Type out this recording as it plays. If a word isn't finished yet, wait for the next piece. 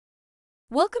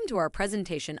Welcome to our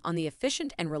presentation on the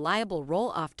efficient and reliable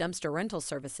roll-off dumpster rental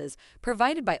services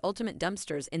provided by Ultimate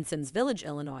Dumpsters in Sims Village,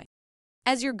 Illinois.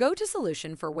 As your go-to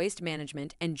solution for waste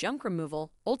management and junk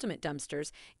removal, Ultimate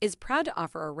Dumpsters is proud to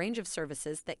offer a range of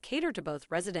services that cater to both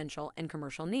residential and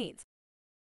commercial needs.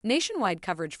 Nationwide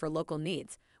coverage for local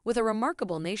needs, with a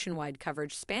remarkable nationwide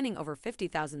coverage spanning over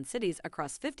 50,000 cities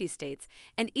across 50 states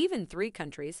and even 3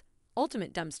 countries,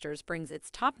 Ultimate Dumpsters brings its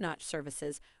top-notch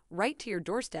services right to your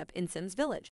doorstep in Sims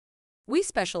Village. We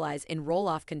specialize in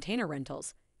roll-off container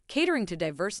rentals, catering to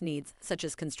diverse needs such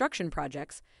as construction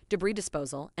projects, debris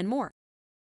disposal, and more.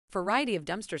 Variety of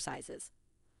dumpster sizes.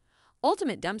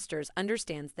 Ultimate Dumpsters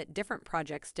understands that different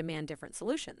projects demand different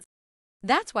solutions.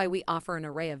 That's why we offer an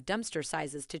array of dumpster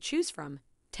sizes to choose from: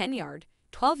 10-yard,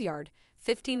 12-yard,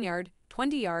 15-yard,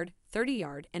 20-yard,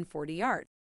 30-yard, and 40-yard.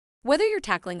 Whether you're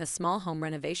tackling a small home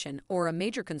renovation or a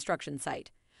major construction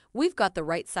site, we've got the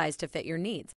right size to fit your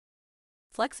needs.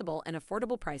 Flexible and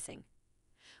affordable pricing.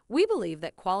 We believe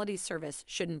that quality service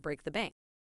shouldn't break the bank.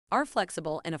 Our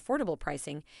flexible and affordable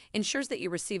pricing ensures that you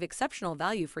receive exceptional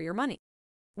value for your money.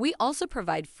 We also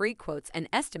provide free quotes and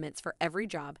estimates for every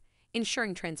job,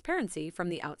 ensuring transparency from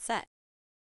the outset.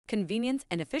 Convenience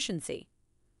and efficiency.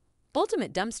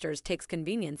 Ultimate Dumpsters takes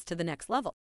convenience to the next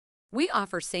level. We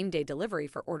offer same-day delivery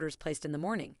for orders placed in the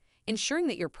morning, ensuring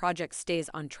that your project stays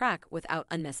on track without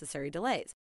unnecessary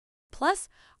delays. Plus,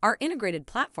 our integrated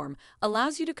platform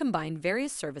allows you to combine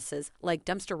various services like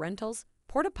dumpster rentals,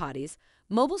 porta-potties,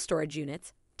 mobile storage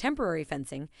units, temporary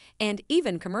fencing, and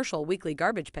even commercial weekly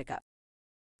garbage pickup.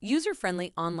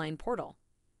 User-friendly online portal.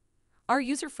 Our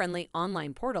user-friendly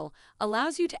online portal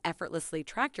allows you to effortlessly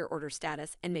track your order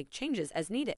status and make changes as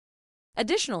needed.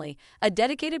 Additionally, a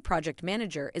dedicated project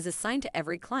manager is assigned to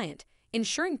every client,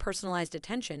 ensuring personalized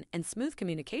attention and smooth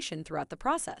communication throughout the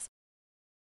process.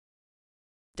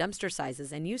 Dumpster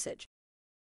sizes and usage.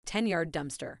 10-yard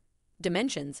dumpster.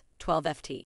 Dimensions: 12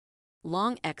 ft.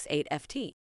 Long x 8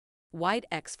 ft. Wide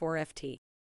x 4 ft.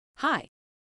 High.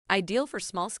 Ideal for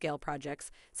small-scale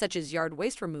projects such as yard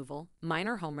waste removal,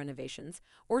 minor home renovations,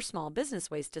 or small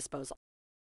business waste disposal.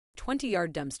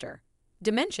 20-yard dumpster.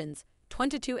 Dimensions: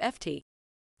 22 ft.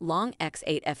 Long x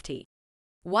 8 ft.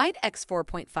 Wide x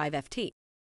 4.5 ft.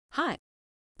 High.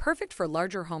 Perfect for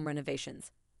larger home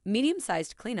renovations,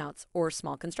 medium-sized cleanouts, or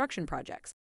small construction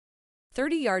projects.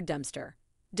 30-yard dumpster.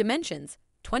 Dimensions: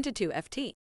 22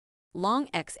 ft. Long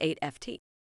x 8 ft.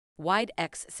 Wide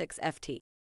x 6 ft.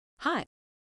 High.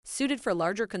 Suited for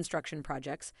larger construction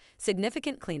projects,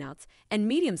 significant cleanouts, and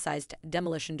medium-sized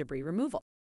demolition debris removal.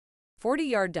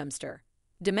 40-yard dumpster.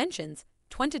 Dimensions: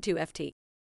 22 ft.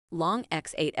 Long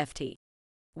x 8 ft.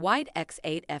 Wide x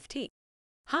 8 ft.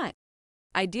 High.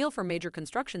 Ideal for major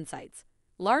construction sites,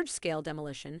 large-scale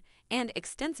demolition, and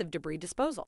extensive debris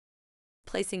disposal.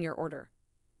 Placing your order.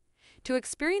 To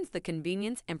experience the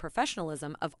convenience and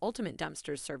professionalism of Ultimate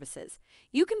Dumpsters services,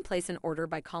 you can place an order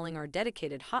by calling our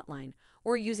dedicated hotline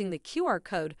or using the QR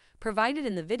code provided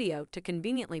in the video to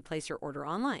conveniently place your order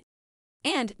online.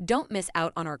 And don't miss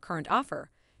out on our current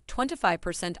offer: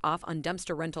 25% off on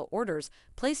dumpster rental orders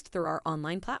placed through our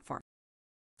online platform.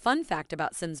 Fun fact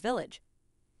about Sims Village.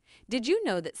 Did you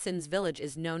know that Sims Village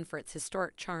is known for its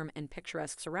historic charm and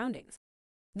picturesque surroundings?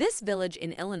 This village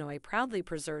in Illinois proudly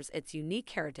preserves its unique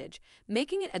heritage,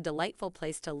 making it a delightful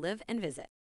place to live and visit.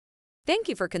 Thank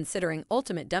you for considering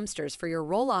Ultimate Dumpsters for your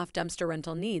roll-off dumpster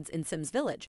rental needs in Sims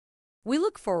Village. We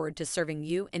look forward to serving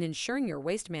you and ensuring your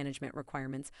waste management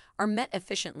requirements are met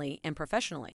efficiently and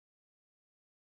professionally.